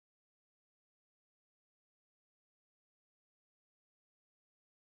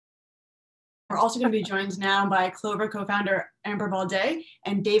We're also going to be joined now by Clovyr co-founder Amber Baldet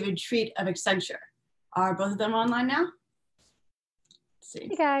and David Treat of Accenture. Are both of them online now? Let's see.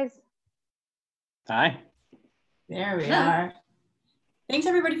 Hey guys. Hi. There we are. Thanks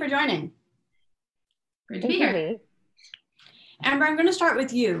everybody for joining. Great to be here. Amber, I'm going to start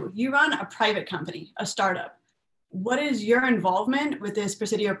with you. You run a private company, a startup. What is your involvement with this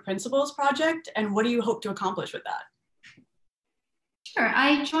Presidio Principles project, and what do you hope to accomplish with that? Sure.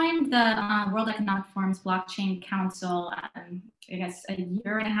 I joined the World Economic Forum's Blockchain Council, I guess, a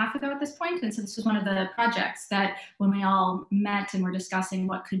year and a half ago at this point. And so this was one of the projects that when we all met and were discussing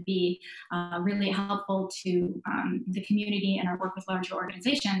what could be really helpful to the community and our work with larger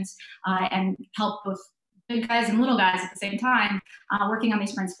organizations and help both big guys and little guys at the same time, working on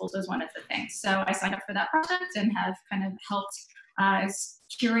these principles was one of the things. So I signed up for that project and have kind of helped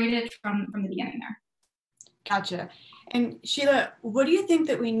curate it from the beginning there. Gotcha. And Sheila, what do you think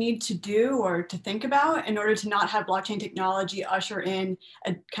that we need to do or to think about in order to not have blockchain technology usher in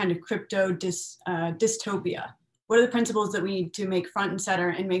a kind of crypto dystopia? What are the principles that we need to make front and center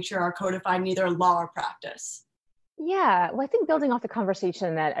and make sure are codified in either law or practice? Yeah, well, I think building off the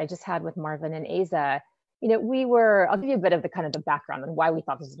conversation that I just had with Marvin and Asa, I'll give you a bit of the background on why we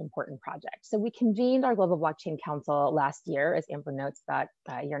thought this was an important project. So we convened our Global Blockchain Council last year, as Amber notes, about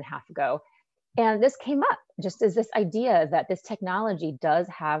a year and a half ago. And this came up just as this idea that this technology does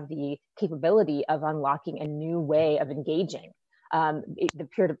have the capability of unlocking a new way of engaging. The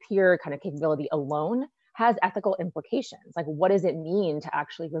peer-to-peer kind of capability alone has ethical implications. Like, what does it mean to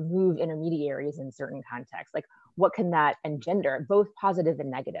actually remove intermediaries in certain contexts? Like, what can that engender, both positive and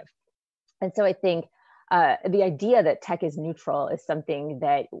negative? And so I think the idea that tech is neutral is something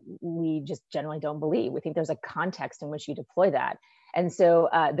that we just generally don't believe. We think there's a context in which you deploy that. And so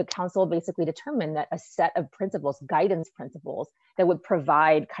the council basically determined that a set of principles, guidance principles, that would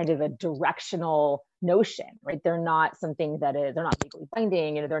provide kind of a directional notion, right? They're not something that they're not legally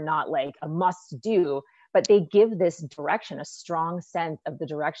binding, they're not like a must do, but they give this direction, a strong sense of the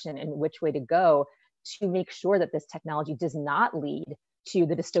direction in which way to go to make sure that this technology does not lead to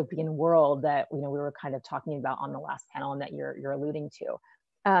the dystopian world that we were kind of talking about on the last panel and that you're alluding to.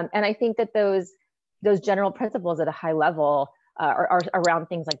 And I think that those general principles at a high level are around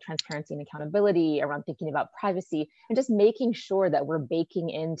things like transparency and accountability, around thinking about privacy, and just making sure that we're baking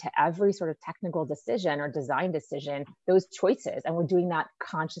into every sort of technical decision or design decision those choices. And we're doing that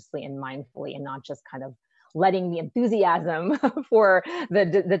consciously and mindfully, and not just kind of letting the enthusiasm for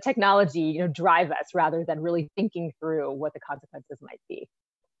the technology drive us, rather than really thinking through what the consequences might be.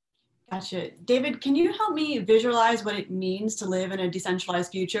 Gotcha. David, can you help me visualize what it means to live in a decentralized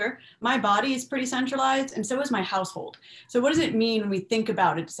future? My body is pretty centralized, and so is my household. So what does it mean when we think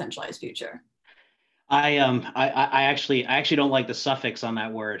about a decentralized future? I actually don't like the suffix on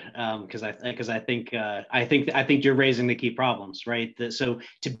that word because I think you're raising the key problems, right? So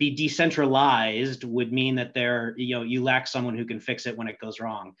to be decentralized would mean that you lack someone who can fix it when it goes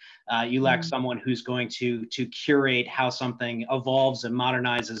wrong. You lack someone who's going to curate how something evolves and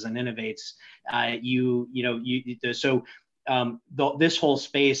modernizes and innovates. This whole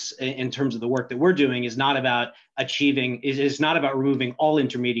space in terms of the work that we're doing is not about removing all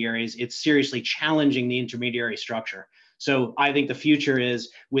intermediaries. It's seriously challenging the intermediary structure. So I think the future is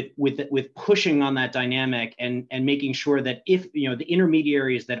with pushing on that dynamic and making sure that if the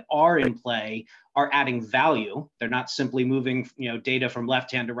intermediaries that are in play are adding value, they're not simply moving data from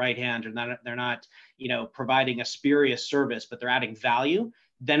left hand to right hand, or they're not providing a spurious service, but they're adding value,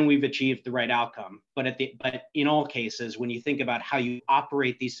 then we've achieved the right outcome. But in all cases, when you think about how you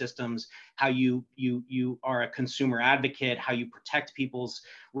operate these systems, how you are a consumer advocate, how you protect people's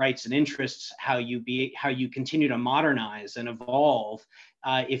rights and interests, how you continue to modernize and evolve,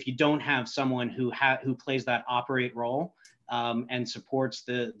 if you don't have someone who plays that operate role and supports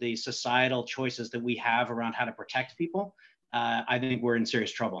the societal choices that we have around how to protect people, I think we're in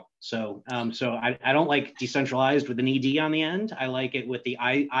serious trouble. So I don't like decentralized with an ED on the end. I like it with the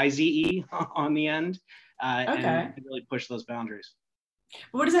IZE on the end, and really push those boundaries.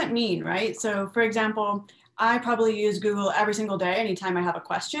 What does that mean, right? So for example, I probably use Google every single day anytime I have a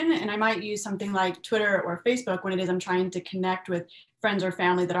question, and I might use something like Twitter or Facebook when it is I'm trying to connect with friends or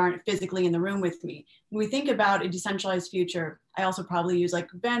family that aren't physically in the room with me. When we think about a decentralized future, I also probably use like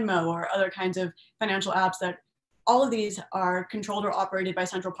Venmo or other kinds of financial apps that all of these are controlled or operated by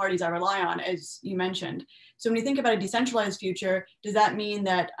central parties I rely on, as you mentioned. So when you think about a decentralized future, does that mean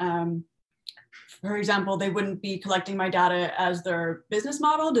that, for example, they wouldn't be collecting my data as their business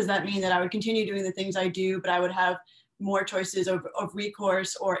model? Does that mean that I would continue doing the things I do, but I would have more choices of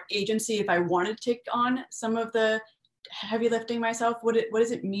recourse or agency if I wanted to take on some of the heavy lifting myself? What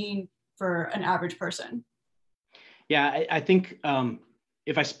does it mean for an average person? Yeah, I think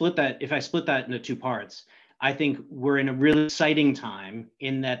if I split that into two parts, I think we're in a really exciting time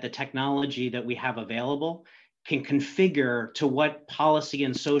in that the technology that we have available can configure to what policy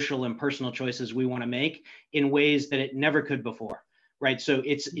and social and personal choices we want to make in ways that it never could before. Right. So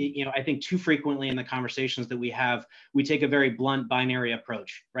it's, I think too frequently in the conversations that we have, we take a very blunt binary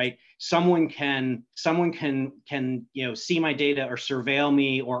approach, right? Someone can, see my data or surveil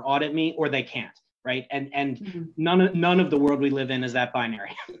me or audit me, or they can't. Right. And none of the world we live in is that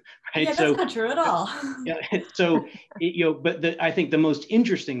binary. Right. Yeah, that's not true at all. Yeah. So, but I think the most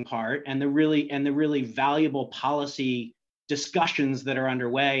interesting part and the really valuable policy discussions that are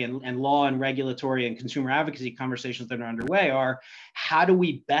underway and law and regulatory and consumer advocacy conversations that are underway are, how do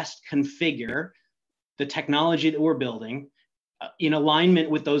we best configure the technology that we're building in alignment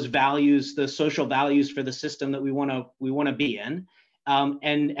with those values, the social values for the system that we want to be in.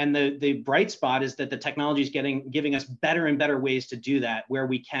 And the bright spot is that the technology is giving us better and better ways to do that, where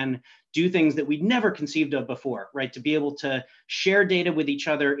we can do things that we'd never conceived of before, right? To be able to share data with each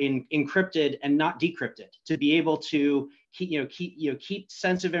other in encrypted and not decrypted, to be able to keep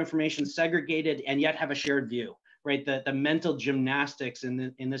sensitive information segregated and yet have a shared view, right? The mental gymnastics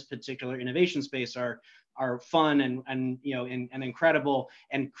in this particular innovation space are fun and incredible,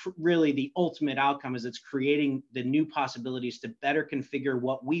 and really the ultimate outcome is it's creating the new possibilities to better configure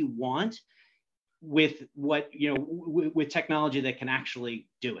what we want with with technology that can actually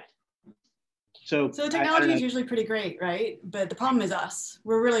do it. So the technology is usually pretty great, right? But the problem is us.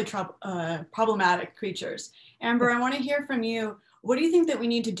 We're really problematic creatures. Amber, I want to hear from you. What do you think that we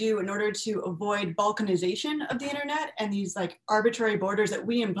need to do in order to avoid balkanization of the internet and these like arbitrary borders that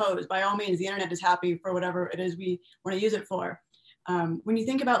we impose? By all means, the internet is happy for whatever it is we want to use it for. When you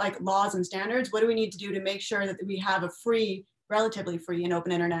think about like laws and standards, what do we need to do to make sure that we have a free, relatively free and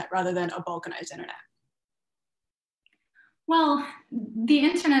open internet rather than a balkanized internet? Well, the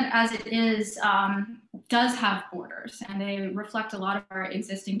internet as it is does have borders, and they reflect a lot of our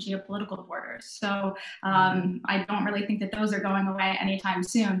existing geopolitical borders. So I don't really think that those are going away anytime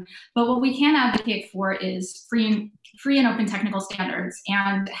soon. But what we can advocate for is free and open technical standards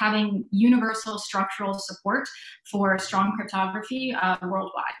and having universal structural support for strong cryptography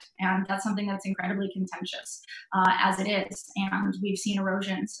worldwide. And that's something that's incredibly contentious as it is. And we've seen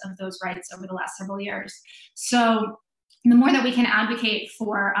erosions of those rights over the last several years. So the more that we can advocate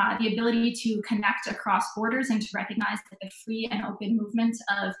for the ability to connect across borders and to recognize that the free and open movement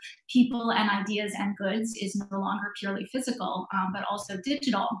of people and ideas and goods is no longer purely physical, but also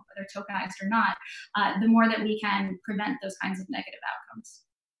digital, whether tokenized or not, the more that we can prevent those kinds of negative outcomes.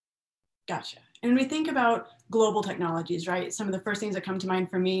 Gotcha. And we think about global technologies, right? Some of the first things that come to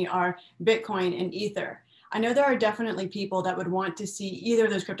mind for me are Bitcoin and Ether. I know there are definitely people that would want to see either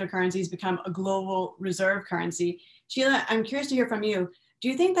of those cryptocurrencies become a global reserve currency. Sheila, I'm curious to hear from you. Do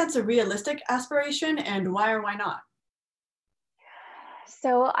you think that's a realistic aspiration, and why or why not?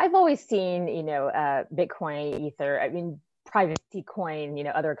 So I've always seen, Bitcoin, Ether, privacy coin,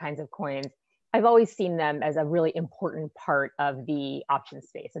 other kinds of coins. I've always seen them as a really important part of the option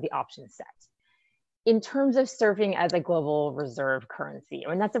space, of the option set. In terms of serving as a global reserve currency,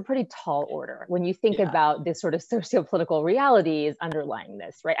 that's a pretty tall order when you think about the sort of socio-political realities underlying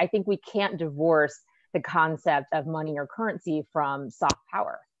this, right? I think we can't divorce the concept of money or currency from soft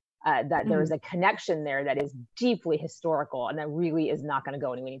power, that there is a connection there that is deeply historical and that really is not going to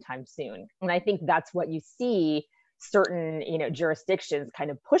go anywhere anytime soon. And I think that's what you see certain jurisdictions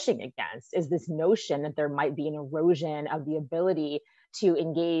kind of pushing against, is this notion that there might be an erosion of the ability to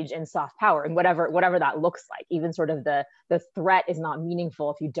engage in soft power, and whatever that looks like. Even sort of the threat is not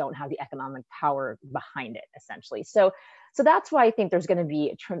meaningful if you don't have the economic power behind it, essentially. So that's why I think there's going to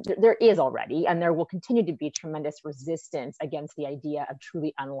be, there is already, and there will continue to be tremendous resistance against the idea of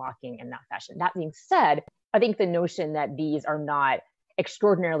truly unlocking in that fashion. That being said, I think the notion that these are not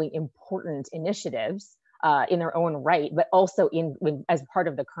extraordinarily important initiatives in their own right, but also as part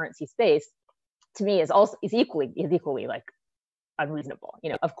of the currency space, to me is equally like unreasonable.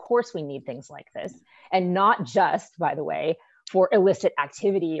 Of course we need things like this, and not just, by the way, for illicit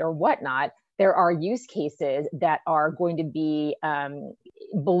activity or whatnot. There are use cases that are going to be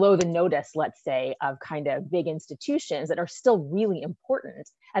below the notice, let's say, of kind of big institutions that are still really important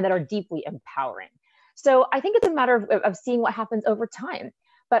and that are deeply empowering. So I think it's a matter of seeing what happens over time.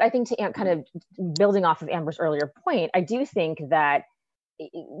 But I think to kind of building off of Amber's earlier point, I do think that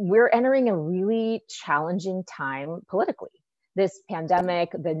we're entering a really challenging time politically. This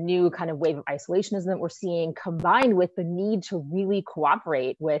pandemic, the new kind of wave of isolationism that we're seeing, combined with the need to really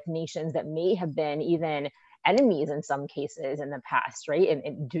cooperate with nations that may have been even enemies in some cases in the past, right?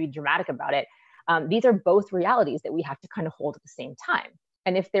 And to be dramatic about it, these are both realities that we have to kind of hold at the same time.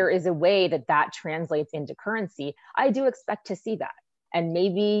 And if there is a way that that translates into currency, I do expect to see that. And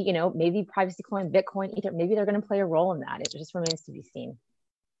maybe, maybe privacy coin, Bitcoin, Ether, maybe they're going to play a role in that. It just remains to be seen.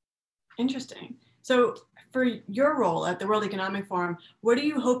 Interesting. So for your role at the World Economic Forum, what are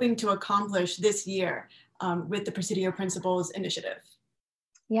you hoping to accomplish this year with the Presidio Principles initiative?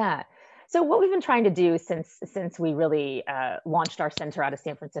 Yeah. So what we've been trying to do since we really launched our center out of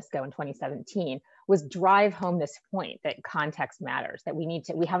San Francisco in 2017 was drive home this point that context matters, that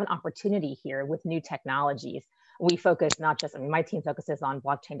we have an opportunity here with new technologies. We focus not just, my team focuses on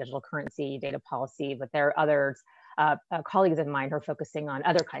blockchain, digital currency, data policy, but there are others, colleagues of mine who are focusing on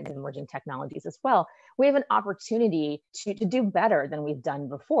other kinds of emerging technologies as well. We have an opportunity to do better than we've done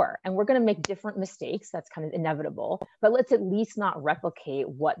before. And we're going to make different mistakes. That's kind of inevitable, but let's at least not replicate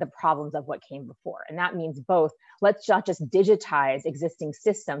the problems of what came before. And that means both, let's not just digitize existing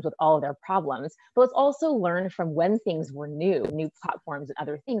systems with all of their problems, but let's also learn from when things were new platforms and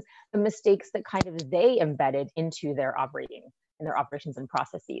other things, the mistakes that kind of they embedded into their operations and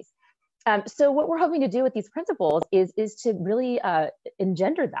processes. So what we're hoping to do with these principles is to really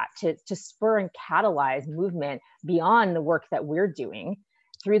engender that, to spur and catalyze movement beyond the work that we're doing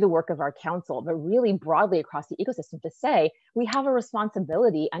through the work of our council, but really broadly across the ecosystem to say, we have a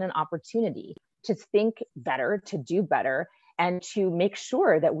responsibility and an opportunity to think better, to do better, and to make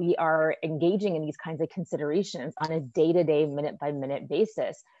sure that we are engaging in these kinds of considerations on a day-to-day, minute-by-minute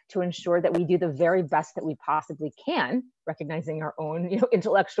basis to ensure that we do the very best that we possibly can, recognizing our own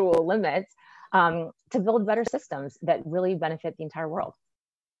intellectual limits, to build better systems that really benefit the entire world.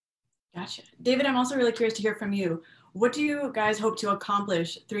 Gotcha. David, I'm also really curious to hear from you. What do you guys hope to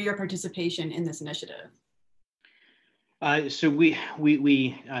accomplish through your participation in this initiative? So we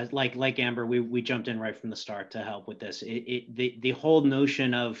like Amber, we jumped in right from the start to help with this. The whole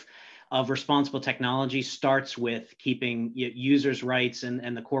notion of responsible technology starts with keeping users' rights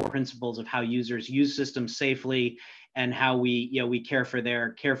and the core principles of how users use systems safely, and how we care for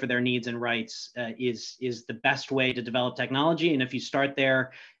their needs and rights is the best way to develop technology. And if you start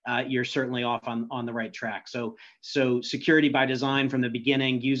there, you're certainly off on the right track. So security by design from the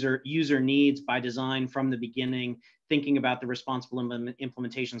beginning, user needs by design from the beginning, thinking about the responsible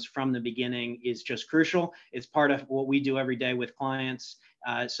implementations from the beginning is just crucial. It's part of what we do every day with clients.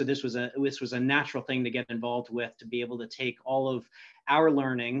 So this was a natural thing to get involved with, to be able to take all of our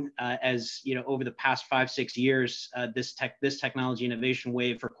learning over the past 5-6 years. This technology innovation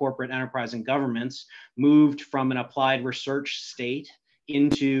wave for corporate enterprise and governments moved from an applied research state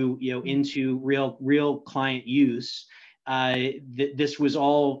into real client use. This was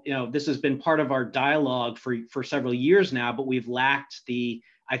all, this has been part of our dialogue for several years now, but we've lacked the,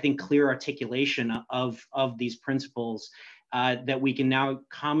 I think, clear articulation of these principles that we can now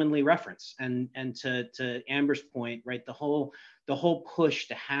commonly reference. And to Amber's point, right, the whole push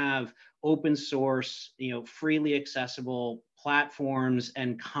to have open source, freely accessible platforms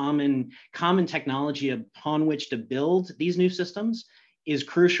and common technology upon which to build these new systems is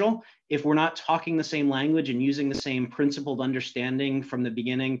crucial. If we're not talking the same language and using the same principled understanding from the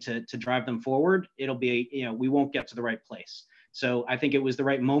beginning to drive them forward, it'll be, we won't get to the right place. So I think it was the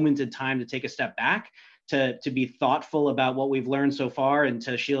right moment in time to take a step back, to be thoughtful about what we've learned so far. And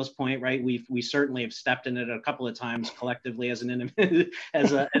to Sheila's point, right, we certainly have stepped in it a couple of times collectively as an innovation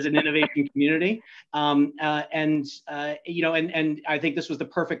community. And I think this was the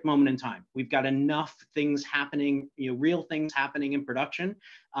perfect moment in time. We've got enough things happening, real things happening in production,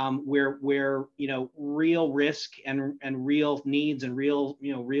 where real risk and real needs and real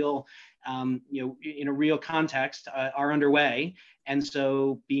in a real context are underway. And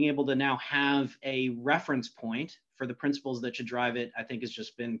so being able to now have a reference point for the principles that should drive it, I think has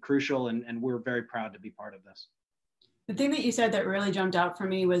just been crucial. And we're very proud to be part of this. The thing that you said that really jumped out for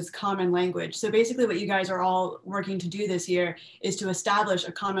me was common language. So basically what you guys are all working to do this year is to establish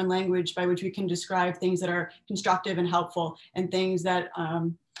a common language by which we can describe things that are constructive and helpful, and things that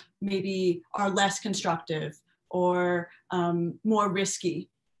maybe are less constructive or more risky,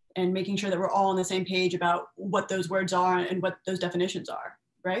 and making sure that we're all on the same page about what those words are and what those definitions are,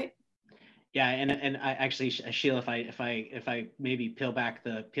 right? Yeah, and I actually, Sheila, if I maybe peel back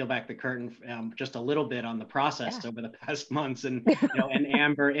the curtain just a little bit on the process over the past months, and and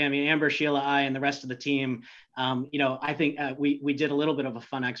Amber, Sheila, I, and the rest of the team, I think we did a little bit of a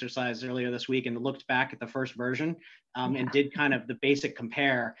fun exercise earlier this week and looked back at the first version and did kind of the basic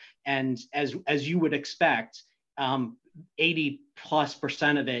compare. And as you would expect, 80+%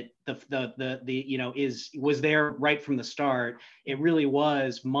 of it, was there right from the start. It really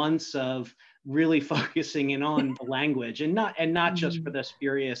was months of really focusing in on the language, and not just for the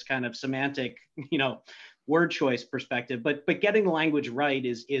spurious kind of semantic, word choice perspective, but getting the language right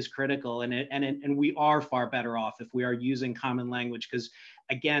is critical, and we are far better off if we are using common language, because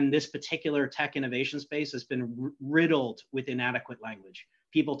again, this particular tech innovation space has been riddled with inadequate language.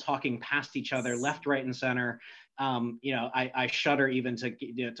 People talking past each other, left, right, and center. I shudder even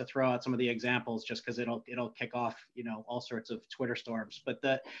to throw out some of the examples, just because it'll kick off all sorts of Twitter storms. But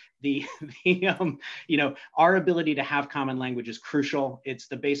our ability to have common language is crucial. It's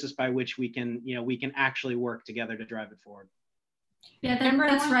the basis by which we can actually work together to drive it forward. Yeah,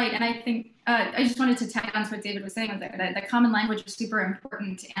 that's right. And I think I just wanted to tag on to what David was saying there, that the common language is super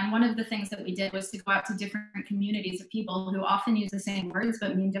important. And one of the things that we did was to go out to different communities of people who often use the same words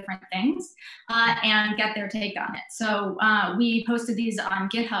but mean different things, and get their take on it. So we posted these on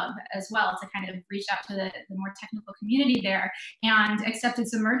GitHub as well to kind of reach out to the more technical community there, and accepted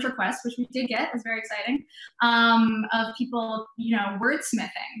some merge requests, which we did get. It was very exciting, of people,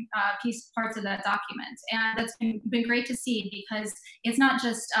 wordsmithing parts of that document. And that's been great to see, because it's not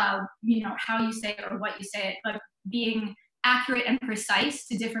just, how you say it or what you say it, but being accurate and precise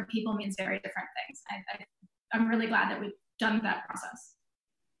to different people means very different things. I'm really glad that we've done that process.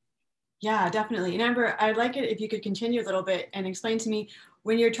 Yeah, definitely. And Amber, I'd like it if you could continue a little bit and explain to me,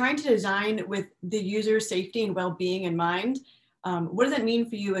 when you're trying to design with the user's safety and well-being in mind, what does that mean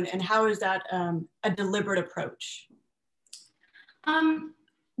for you, and how is that a deliberate approach?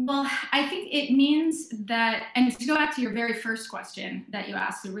 Well, I think it means that, and to go back to your very first question that you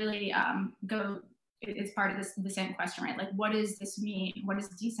asked, to really it's part of the same question, right? Like, what does this mean? What does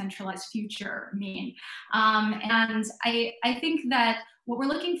decentralized future mean? And I think that what we're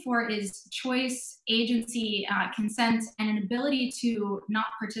looking for is choice, agency, consent, and an ability to not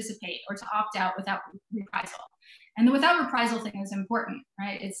participate or to opt out without reprisal. And the without reprisal thing is important,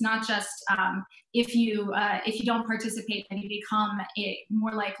 right? It's not just if you don't participate, then you become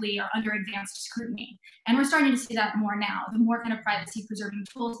more likely or under advanced scrutiny. And we're starting to see that more now. The more kind of privacy preserving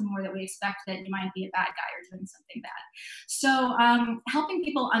tools, the more that we expect that you might be a bad guy or doing something bad. So helping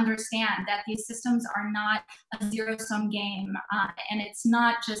people understand that these systems are not a zero-sum game, and it's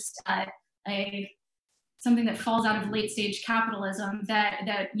not just something that falls out of late stage capitalism, that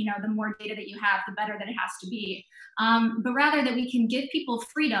the more data that you have, the better that it has to be. But rather that we can give people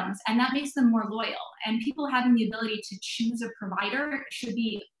freedoms, and that makes them more loyal. And people having the ability to choose a provider should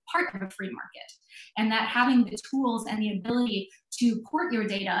be part of a free market. And that having the tools and the ability to port your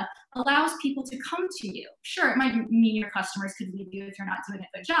data allows people to come to you. Sure, it might mean your customers could leave you if you're not doing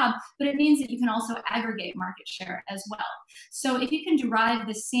a good job, but it means that you can also aggregate market share as well. So if you can derive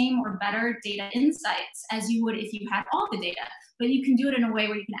the same or better data insights as you would if you had all the data, but you can do it in a way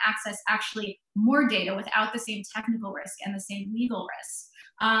where you can access actually more data without the same technical risk and the same legal risks,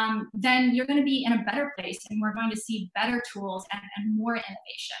 then you're going to be in a better place, and we're going to see better tools and more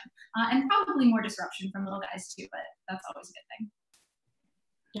innovation, and probably more disruption from little guys too, but that's always a good thing.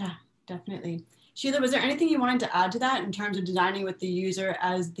 Yeah, definitely. Sheila, was there anything you wanted to add to that in terms of designing with the user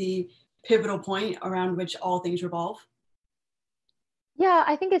as the pivotal point around which all things revolve? Yeah,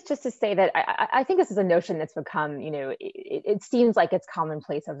 I think it's just to say that I think this is a notion that's become, it seems like it's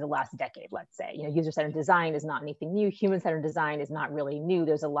commonplace over the last decade, let's say. User-centered design is not anything new. Human-centered design is not really new.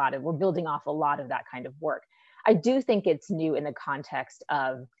 We're building off a lot of that kind of work. I do think it's new in the context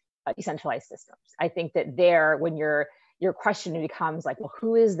of decentralized systems. I think that when your question becomes like, well,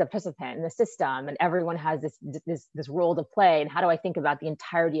 who is the participant in the system? And everyone has this role to play. And how do I think about the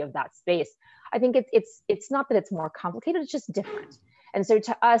entirety of that space? I think it's not that it's more complicated, it's just different. And so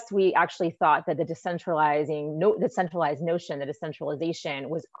to us, we actually thought that the decentralized notion, the decentralization,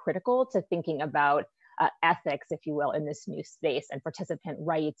 was critical to thinking about ethics, if you will, in this new space, and participant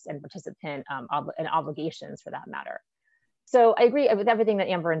rights and participant and obligations for that matter. So I agree with everything that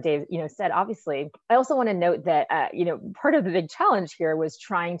Amber and Dave said. Obviously, I also want to note that part of the big challenge here was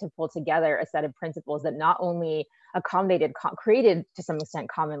trying to pull together a set of principles that not only created to some extent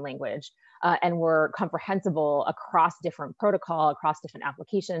common language, and were comprehensible across different protocol, across different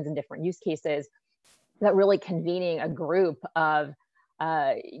applications and different use cases, that really convening a group of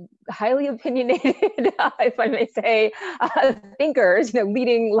highly opinionated, if I may say, thinkers,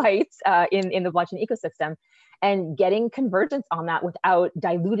 leading lights in the blockchain ecosystem, and getting convergence on that without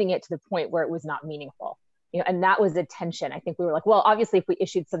diluting it to the point where it was not meaningful. And that was the tension. I think we were like, well, obviously, if we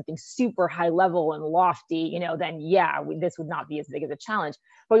issued something super high level and lofty, then yeah, this would not be as big of a challenge.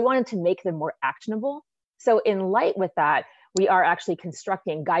 But we wanted to make them more actionable. So in light with that, we are actually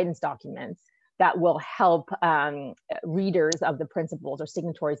constructing guidance documents that will help readers of the principles or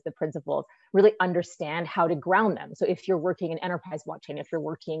signatories to the principles really understand how to ground them. So if you're working in enterprise blockchain, if you're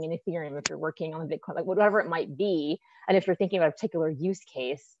working in Ethereum, if you're working on Bitcoin, like whatever it might be, and if you're thinking about a particular use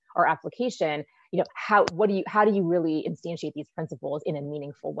case or application, how do you really instantiate these principles in a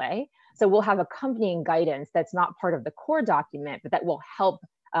meaningful way? So we'll have accompanying guidance that's not part of the core document, but that will help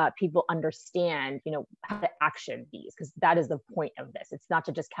people understand, how to action these, because that is the point of this. It's not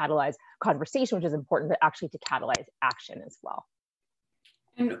to just catalyze conversation, which is important, but actually to catalyze action as well.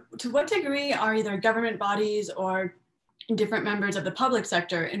 And to what degree are either government bodies or different members of the public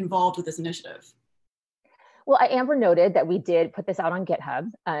sector involved with this initiative? Well, Amber noted that we did put this out on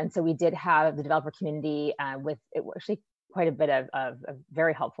GitHub. And so we did have the developer community with actually quite a bit of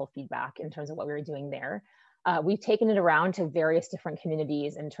very helpful feedback in terms of what we were doing there. We've taken it around to various different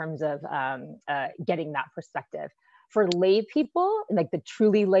communities in terms of getting that perspective. For lay people, like the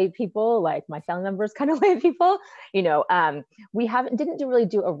truly lay people, like my family members kind of lay people, we didn't really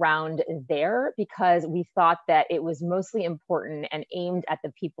do a round there because we thought that it was mostly important and aimed at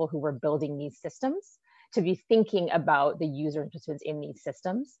the people who were building these systems to be thinking about the user participants in these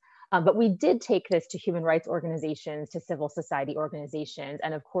systems. But we did take this to human rights organizations, to civil society organizations,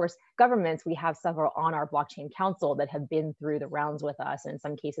 and of course, governments. We have several on our blockchain council that have been through the rounds with us, and in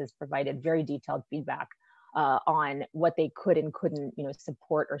some cases provided very detailed feedback on what they could and couldn't,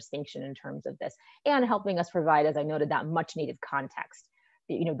 support or sanction in terms of this, and helping us provide, as I noted, that much needed context.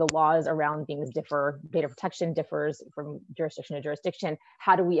 The laws around things differ, data protection differs from jurisdiction to jurisdiction.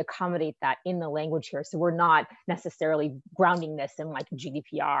 How do we accommodate that in the language here? So we're not necessarily grounding this in like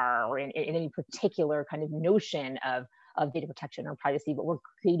GDPR or in any particular kind of notion of data protection or privacy, but we're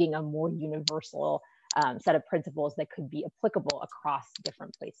creating a more universal set of principles that could be applicable across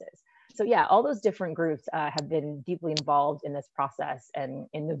different places. So yeah, all those different groups have been deeply involved in this process, and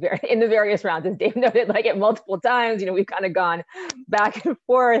in the various rounds, as Dave noted, like at multiple times, we've kind of gone back and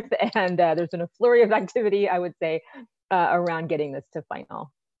forth, and there's been a flurry of activity, I would say, around getting this to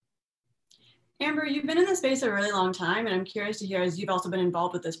final. Amber, you've been in the space a really long time, and I'm curious to hear, as you've also been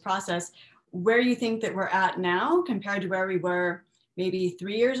involved with this process, where you think that we're at now compared to where we were maybe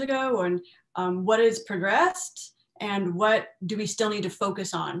 3 years ago, and what has progressed, and what do we still need to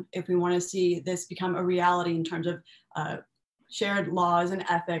focus on if we want to see this become a reality in terms of shared laws and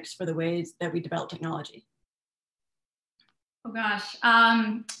ethics for the ways that we develop technology? Oh gosh,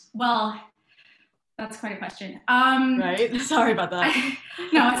 well, that's quite a question. Right, sorry about that.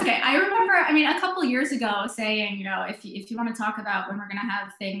 No, it's okay. I remember, a couple of years ago saying, if you want to talk about when we're going to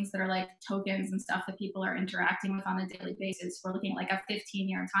have things that are like tokens and stuff that people are interacting with on a daily basis, we're looking at like a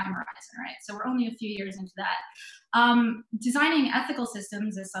 15-year time horizon, right? So we're only a few years into that. Designing ethical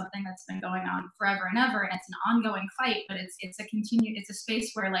systems is something that's been going on forever and ever, and it's an ongoing fight, but it's a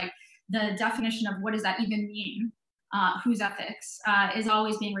space where like the definition of what does that even mean, whose ethics, is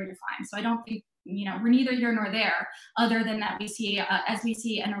always being redefined. So I don't think, we're neither here nor there, other than that we see, as we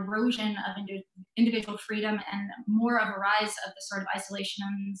see an erosion of individual freedom and more of a rise of the sort of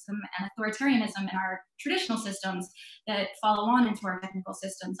isolationism and authoritarianism in our traditional systems that follow on into our technical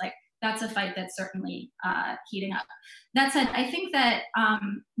systems. Like, that's a fight that's certainly heating up. That said, I think that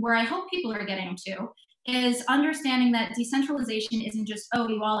where I hope people are getting to is understanding that decentralization isn't just, oh,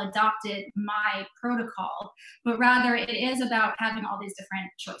 you all adopted my protocol, but rather it is about having all these different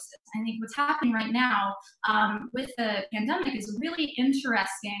choices. I think what's happening right now with the pandemic is really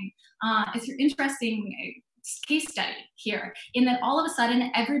interesting. It's an interesting case study here, in that all of a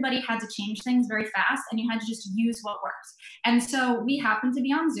sudden everybody had to change things very fast, and you had to just use what works. And so we happen to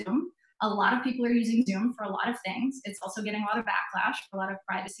be on Zoom. A lot of people are using Zoom for a lot of things. It's also getting a lot of backlash for a lot of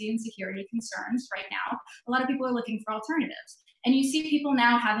privacy and security concerns right now. A lot of people are looking for alternatives. And you see people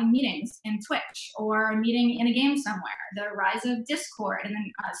now having meetings in Twitch or a meeting in a game somewhere, the rise of Discord and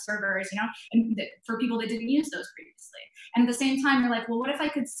then servers, and for people that didn't use those previously. And at the same time, they're like, well, what if I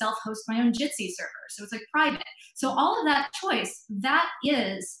could self-host my own Jitsi server? So it's like private. So all of that choice, that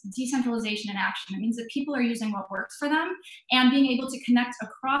is decentralization in action. It means that people are using what works for them and being able to connect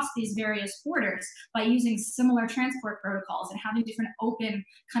across these various borders by using similar transport protocols and having different open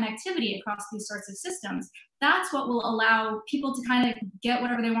connectivity across these sorts of systems. That's what will allow people to kind of get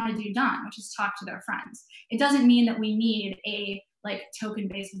whatever they want to do done, which is talk to their friends. It doesn't mean that we need a like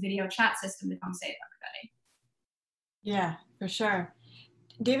token-based video chat system to come save everybody. Yeah, for sure.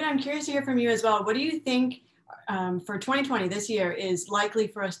 David, I'm curious to hear from you as well. What do you think for 2020, this year, is likely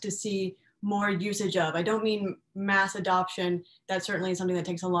for us to see more usage of? I don't mean mass adoption. That certainly is something that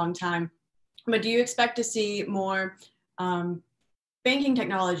takes a long time. But do you expect to see more banking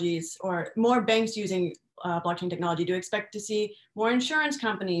technologies or more banks using blockchain technology? Do you expect to see more insurance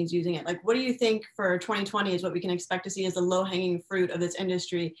companies using it? Like, what do you think for 2020 is what we can expect to see as the low-hanging fruit of this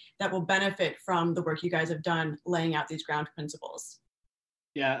industry that will benefit from the work you guys have done laying out these ground principles?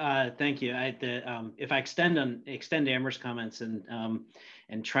 Yeah, thank you. If I extend Amber's comments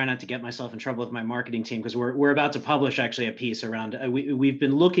and try not to get myself in trouble with my marketing team, because we're about to publish actually a piece around we've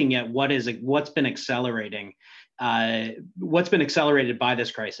been looking at what's been accelerated by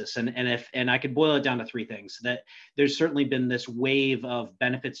this crisis, and I could boil it down to three things. That there's certainly been this wave of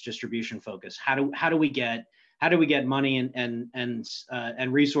benefits distribution focus. How do we get money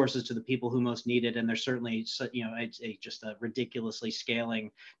and resources to the people who most need it? And there's certainly, just a ridiculously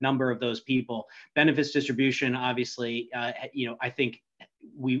scaling number of those people. Benefits distribution, obviously, I think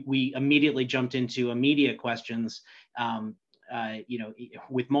we immediately jumped into immediate questions,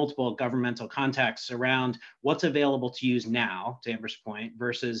 with multiple governmental contexts around what's available to use now, to Amber's point,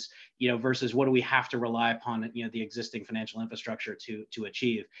 versus what do we have to rely upon, the existing financial infrastructure to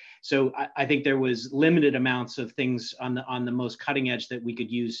achieve. So I think there was limited amounts of things on the most cutting edge that we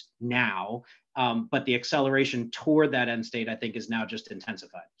could use now. But the acceleration toward that end state, I think, is now just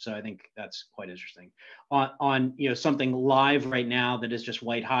intensified. So I think that's quite interesting. On something live right now that is just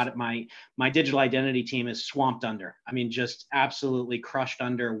white hot, my digital identity team is swamped under. I mean, just absolutely crushed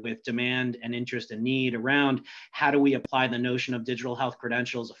under with demand and interest and need around how do we apply the notion of digital health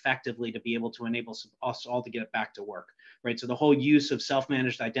credentials effectively to be able to enable us all to get back to work. Right. So the whole use of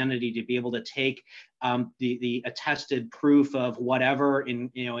self-managed identity to be able to take the attested proof of whatever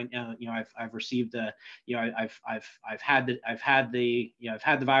I've received I've had the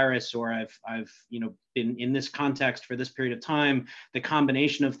virus, or I've been in this context for this period of time, the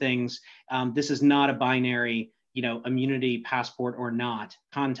combination of things. This is not a binary immunity passport or not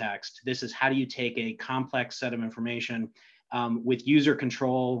context. This is how do you take a complex set of information with user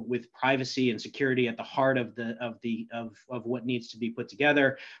control, with privacy and security at the heart of what needs to be put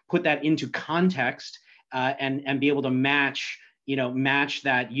together, put that into context, and be able to match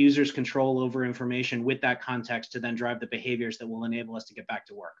that user's control over information with that context to then drive the behaviors that will enable us to get back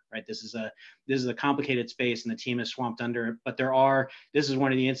to work. Right. This is a complicated space, and the team is swamped under it. But this is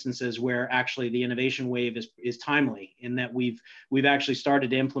one of the instances where actually the innovation wave is timely, in that we've actually started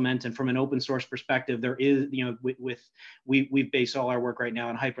to implement, and from an open source perspective, there is we base all our work right now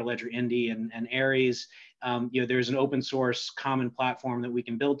on Hyperledger Indy and Aries. There's an open source common platform that we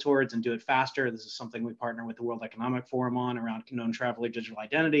can build towards and do it faster. This is something we partner with the World Economic Forum on around known traveler digital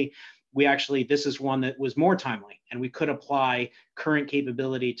identity. This is one that was more timely, and we could apply current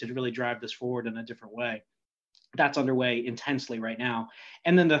capability to really drive this forward in a different way. That's underway intensely right now.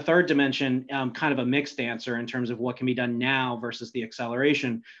 And then the third dimension, kind of a mixed answer in terms of what can be done now versus the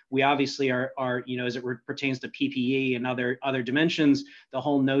acceleration. We obviously are as it pertains to PPE and other dimensions, the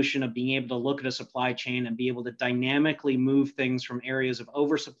whole notion of being able to look at a supply chain and be able to dynamically move things from areas of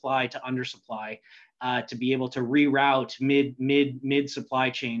oversupply to undersupply, to be able to reroute mid supply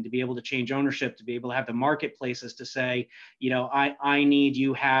chain, to be able to change ownership, to be able to have the marketplaces to say, I need,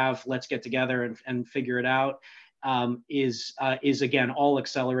 you have, let's get together and figure it out. Is again all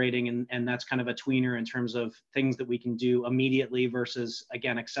accelerating, and that's kind of a tweener in terms of things that we can do immediately versus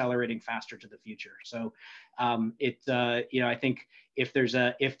again accelerating faster to the future. So I think if there's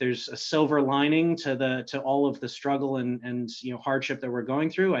a silver lining to all of the struggle and hardship that we're going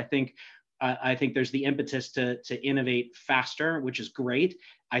through, I think there's the impetus to innovate faster, which is great.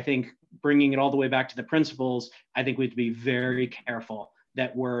 I think bringing it all the way back to the principles, I think we have to be very careful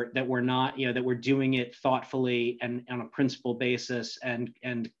that we're not, that we're doing it thoughtfully and on a principle basis, and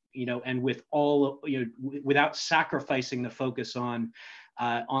with all, without sacrificing the focus on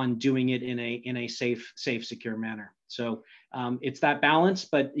doing it in a safe, secure manner. So it's that balance,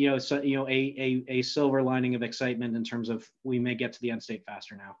 but a silver lining of excitement in terms of we may get to the end state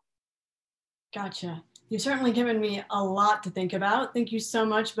faster now. Gotcha. You've certainly given me a lot to think about. Thank you so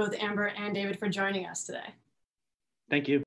much, both Amber and David, for joining us today. Thank you.